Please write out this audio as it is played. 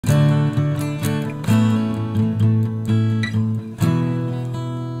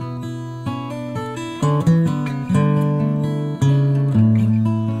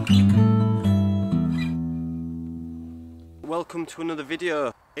welcome to another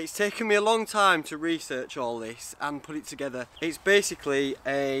video. It's taken me a long time to research all this and put it together. It's basically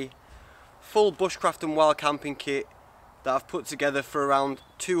a full bushcraft and wild camping kit that I've put together for around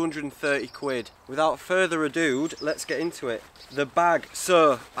 230 quid. Without further ado, let's get into it. The bag.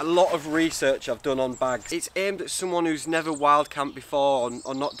 So, a lot of research I've done on bags. It's aimed at someone who's never wild camped before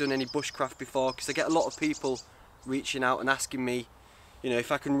or not done any bushcraft before, because I get a lot of people reaching out and asking me, you know,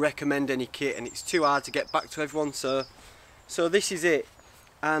 if I can recommend any kit, and it's too hard to get back to everyone, so this is it.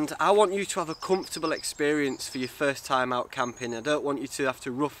 And I want you to have a comfortable experience for your first time out camping. I don't want you to have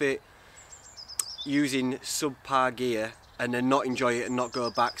to rough it using subpar gear and then not enjoy it and not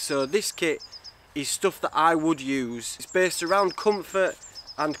go back. So this kit is stuff that I would use. It's based around comfort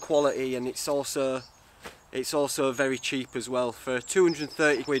and quality, and it's also very cheap as well. For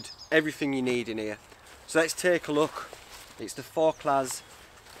 230 quid, everything you need in here. So let's take a look. It's the 4 class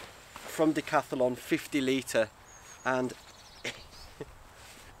from Decathlon, 50 litre, and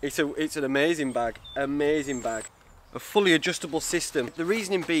it's an amazing bag, A fully adjustable system. The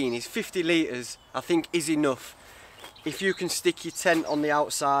reasoning being is 50 litres I think is enough if you can stick your tent on the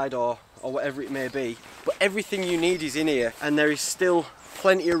outside or whatever it may be. But everything you need is in here, and there is still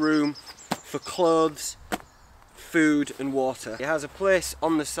plenty of room for clothes, food and water. It has a place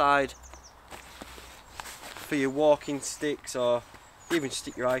on the side for your walking sticks, or even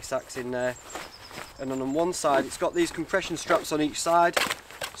stick your ice axe in there. And on one side it's got these compression straps on each side,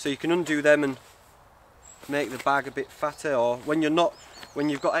 so you can undo them and make the bag a bit fatter, or when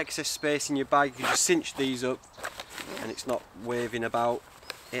you've got excess space in your bag, you can just cinch these up and it's not waving about.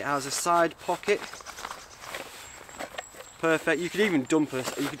 It has a side pocket, perfect. You could even dump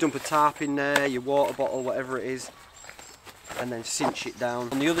a tarp in there, your water bottle, whatever it is, and then cinch it down.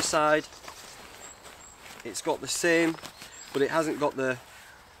 On the other side it's got the same, but it hasn't got the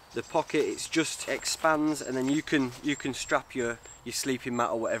pocket. It's just expands, and then you can strap your sleeping mat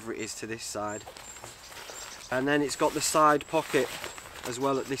or whatever it is to this side. And then it's got the side pocket as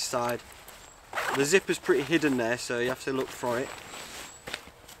well at this side. The zipper's pretty hidden there, so you have to look for it.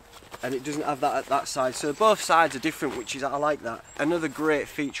 And it doesn't have that at that side, so both sides are different, which is, I like that. Another great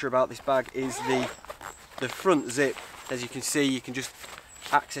feature about this bag is the front zip. As you can see, you can just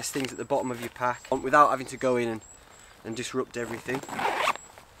access things at the bottom of your pack without having to go in and disrupt everything.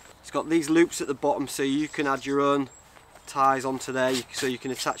 It's got these loops at the bottom, so you can add your own ties onto there, so you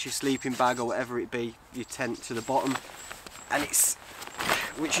can attach your sleeping bag or whatever it be, your tent, to the bottom. And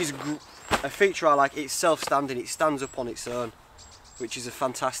which is a feature I like, it's self-standing, it stands up on its own, which is a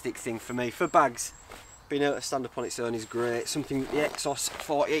fantastic thing for me. For bags, being able to stand up on its own is great, something that the Exos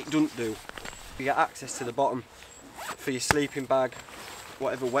 48 doesn't do. You get access to the bottom for your sleeping bag,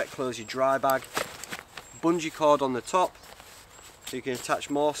 whatever wet clothes, your dry bag. Bungee cord on the top, so you can attach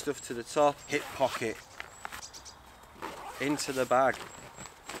more stuff to the top. Hip pocket. Into the bag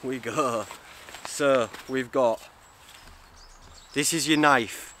we go. So we've got, this is your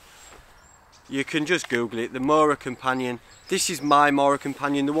knife. You can just Google it, the Mora Companion. This is my Mora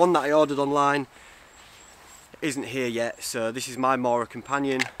Companion. The one that I ordered online isn't here yet, so this is my Mora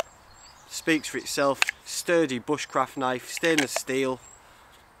Companion. Speaks for itself. Sturdy bushcraft knife, stainless steel.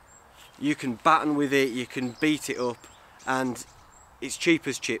 You can batten with it, you can beat it up, and it's cheap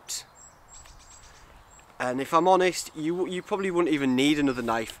as chips. And if I'm honest, you probably wouldn't even need another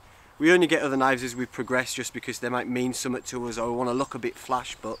knife. We only get other knives as we progress, just because they might mean something to us or we want to look a bit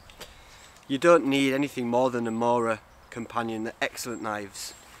flash, but you don't need anything more than a Mora Companion. They're excellent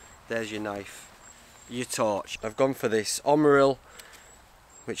knives. There's your knife. Your torch. I've gone for this Omeril,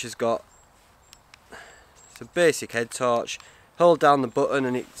 which has got, it's a basic head torch. Hold down the button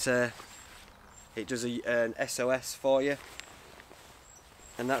and it does an SOS for you.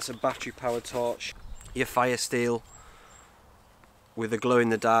 And that's a battery powered torch. Your fire steel with a glow in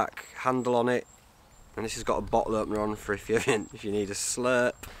the dark handle on it, and this has got a bottle opener on for if you need a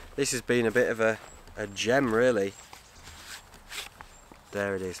slurp. This has been a bit of a gem, really.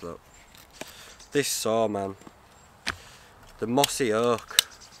 There it is, look. This saw, man, the mossy oak,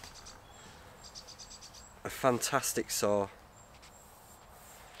 a fantastic saw,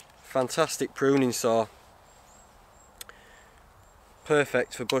 fantastic pruning saw,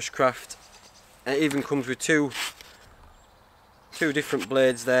 perfect for bushcraft. It even comes with two different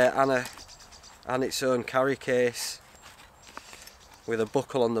blades there, and its own carry case with a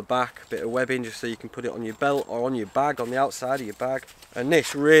buckle on the back, a bit of webbing just so you can put it on your belt or on your bag, on the outside of your bag. And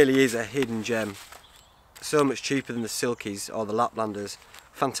this really is a hidden gem. So much cheaper than the Silkies or the Laplanders.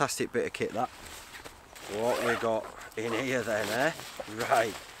 Fantastic bit of kit, that. What we got in here then, eh?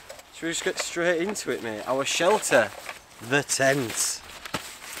 Right, should we just get straight into it, mate? Our shelter, the tent.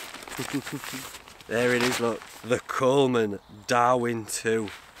 There it is, look. The Coleman Darwin 2.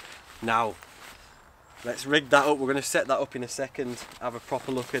 Now, let's rig that up. We're going to set that up in a second, have a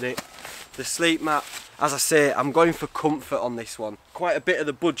proper look at it. The sleep mat, as I say, I'm going for comfort on this one. Quite a bit of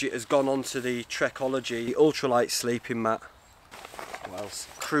the budget has gone onto the Trekology, the ultralight sleeping mat. What else?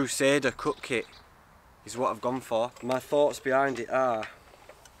 Crusader cut kit is what I've gone for. My thoughts behind it are,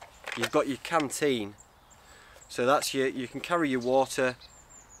 you've got your canteen, so that's you can carry your water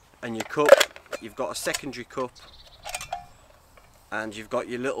and your cup. You've got a secondary cup, and you've got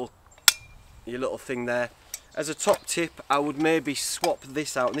your little thing there. As a top tip, I would maybe swap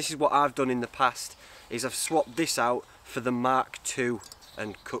this out, and this is what I've done in the past, is I've swapped this out for the Mark II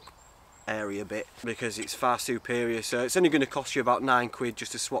and cook area bit, because it's far superior. So it's only going to cost you about £9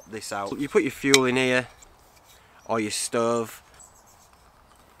 just to swap this out. You put your fuel in here, or your stove,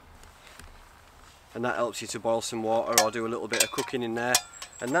 and that helps you to boil some water or do a little bit of cooking in there.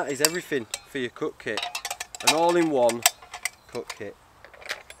 And that is everything for your cook kit. An all-in-one cook kit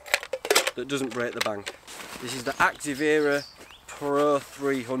that doesn't break the bank. This is the Activera Pro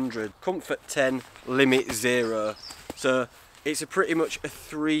 300. Comfort 10, limit 0. So it's pretty much a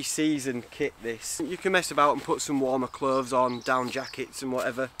 3-season kit, this. You can mess about and put some warmer clothes on, down jackets and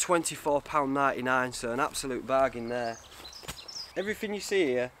whatever. £24.99, so an absolute bargain there. Everything you see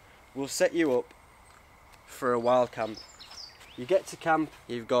here will set you up for a wild camp. You get to camp,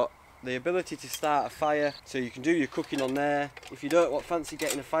 you've got the ability to start a fire, so you can do your cooking on there. If you don't fancy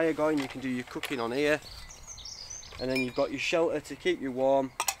getting a fire going, you can do your cooking on here. And then you've got your shelter to keep you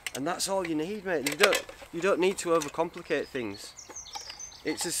warm, and that's all you need, mate. You don't need to overcomplicate things.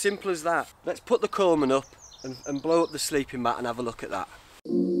 It's as simple as that. Let's put the Coleman up and blow up the sleeping mat and have a look at that.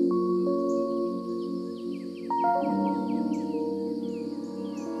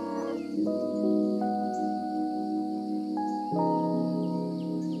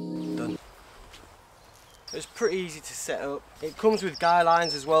 It's pretty easy to set up. It comes with guy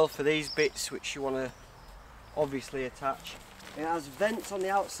lines as well for these bits, which you want to obviously attach. It has vents on the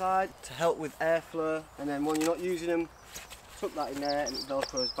outside to help with airflow, and then when you're not using them, tuck that in there and it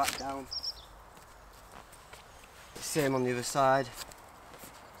velcros back down. Same on the other side.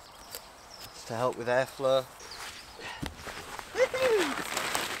 It's to help with airflow.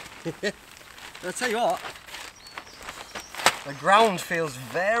 I'll tell you what, the ground feels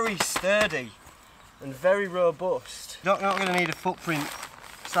very sturdy and very robust. You're not going to need a footprint,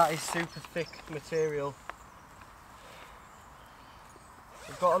 because that is super thick material.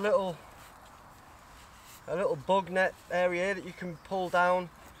 We've got a little bug net area that you can pull down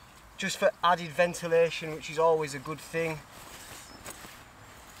just for added ventilation, which is always a good thing.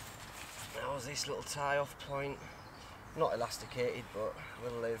 How's this little tie-off point? Not elasticated, but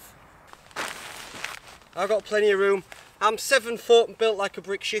will live. I've got plenty of room. I'm 7 foot and built like a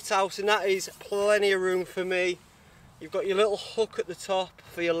brick shithouse, and that is plenty of room for me. You've got your little hook at the top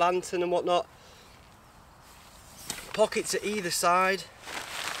for your lantern and whatnot. Pockets at either side.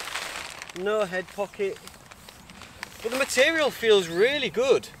 No head pocket. But the material feels really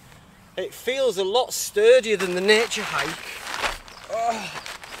good. It feels a lot sturdier than the nature hike. Oh,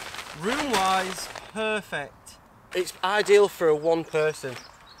 room-wise, perfect. It's ideal for a one person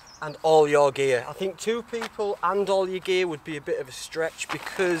and all your gear. I think 2 people and all your gear would be a bit of a stretch,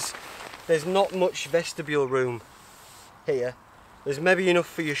 because there's not much vestibule room here. There's maybe enough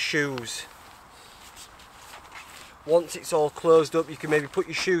for your shoes. Once it's all closed up, you can maybe put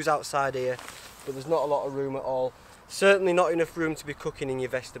your shoes outside here, but there's not a lot of room at all. Certainly not enough room to be cooking in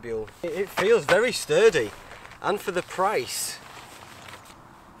your vestibule. It feels very sturdy, and for the price,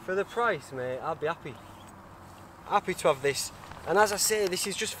 mate, I'd be happy. Happy to have this. And as I say, this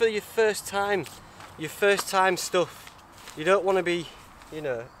is just for your first time stuff. You don't want to be, you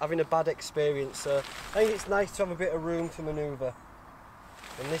know, having a bad experience. So I think it's nice to have a bit of room to manoeuvre,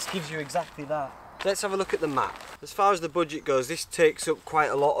 and this gives you exactly that. Let's have a look at the map. As far as the budget goes, this takes up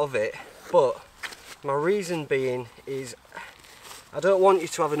quite a lot of it, but my reason being is I don't want you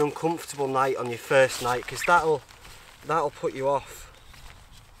to have an uncomfortable night on your first night, because that'll put you off.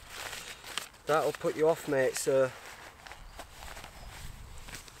 That'll put you off, mate. So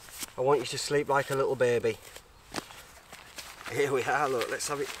I want you to sleep like a little baby. Here we are, look, let's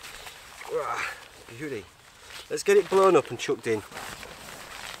have it. Beauty. Let's get it blown up and chucked in.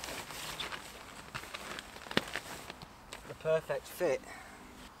 The perfect fit.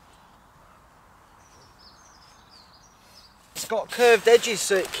 It's got curved edges,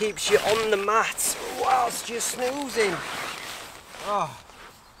 so it keeps you on the mat whilst you're snoozing. Oh,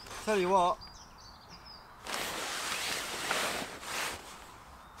 tell you what.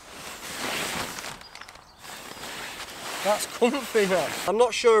 That's comfy, man. I'm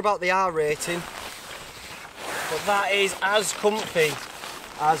not sure about the R rating. but that is as comfy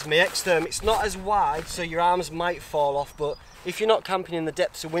as my X-Term. It's not as wide, so your arms might fall off, but if you're not camping in the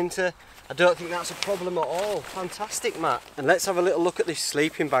depths of winter, I don't think that's a problem at all. Fantastic, Matt. And let's have a little look at this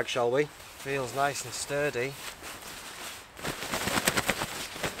sleeping bag, shall we? Feels nice and sturdy.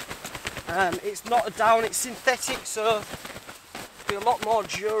 It's not a down, it's synthetic, so it'll be a lot more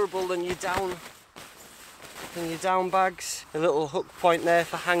durable than your down bags. A little hook point there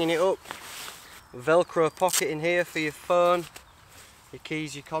for hanging it up. Velcro pocket in here for your phone, your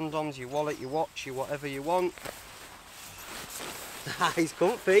keys, your condoms, your wallet, your watch, your whatever you want. It's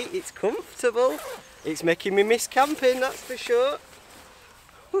comfy, it's comfortable. It's making me miss camping, that's for sure.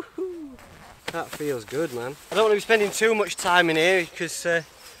 Woohoo. That feels good, man. I don't want to be spending too much time in here because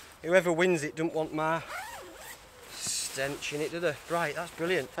whoever wins it don't want my stench in it, do they? Right, that's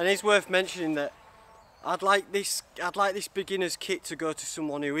brilliant. And it's worth mentioning that I'd like this beginner's kit to go to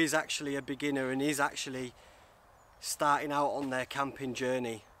someone who is actually a beginner and is actually starting out on their camping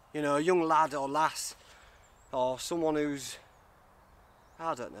journey. You know, a young lad or lass, or someone who's,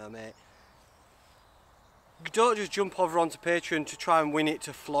 I don't know, mate. Don't just jump over onto Patreon to try and win it,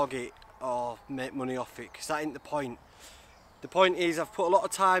 to flog it or make money off it, because that ain't the point. The point is I've put a lot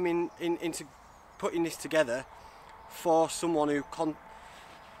of time into putting this together for someone who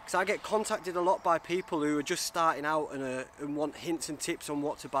because I get contacted a lot by people who are just starting out and want hints and tips on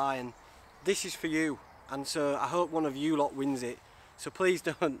what to buy, and this is for you. And so I hope one of you lot wins it. So please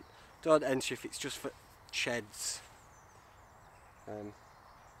don't enter if it's just for sheds.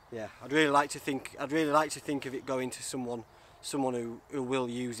 Yeah, I'd really like to think of it going to someone who will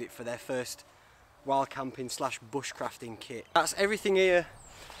use it for their first wild camping / bushcrafting kit. That's everything here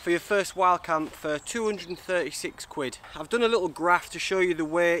for your first wild camp for 236 quid. I've done a little graph to show you the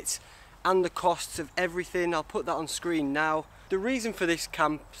weights and the costs of everything. I'll put that on screen now. The reason for this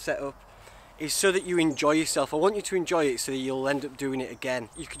camp setup is so that you enjoy yourself. I want you to enjoy it so that you'll end up doing it again.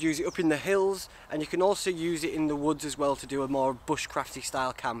 You could use it up in the hills, and you can also use it in the woods as well to do a more bushcrafty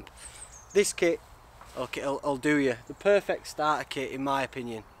style camp. This kit, okay, I'll do you. The perfect starter kit in my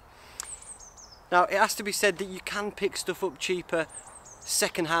opinion. Now it has to be said that you can pick stuff up cheaper,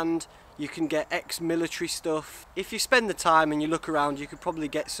 second hand. You can get ex-military stuff. If you spend the time and you look around, you could probably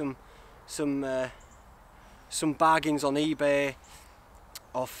get some bargains on eBay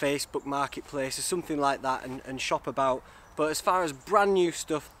or Facebook Marketplace or something like that, and shop about. But as far as brand new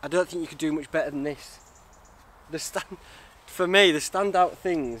stuff, I don't think you could do much better than this. For me, the standout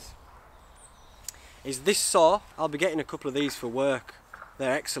things is this saw. I'll be getting a couple of these for work.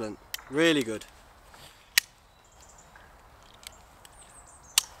 They're excellent, really good.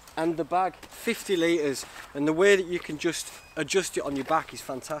 And the bag, 50 litres, and the way that you can just adjust it on your back is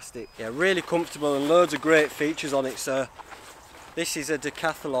fantastic. Yeah, really comfortable and loads of great features on it. So this is a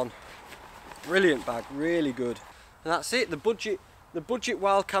Decathlon, brilliant bag, really good. And that's it, the budget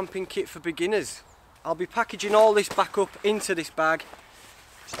wild camping kit for beginners. I'll be packaging all this back up into this bag,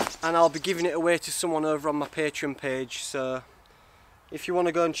 and I'll be giving it away to someone over on my Patreon page. So if you want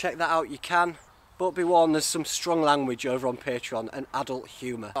to go and check that out, you can. But be warned, there's some strong language over on Patreon and adult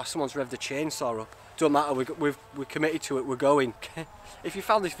humour. Oh, someone's revved the chainsaw up. Don't matter, we're committed to it, we're going. If you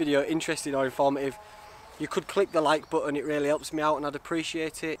found this video interesting or informative, you could click the like button, it really helps me out and I'd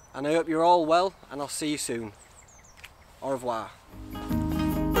appreciate it. And I hope you're all well, and I'll see you soon. Au revoir.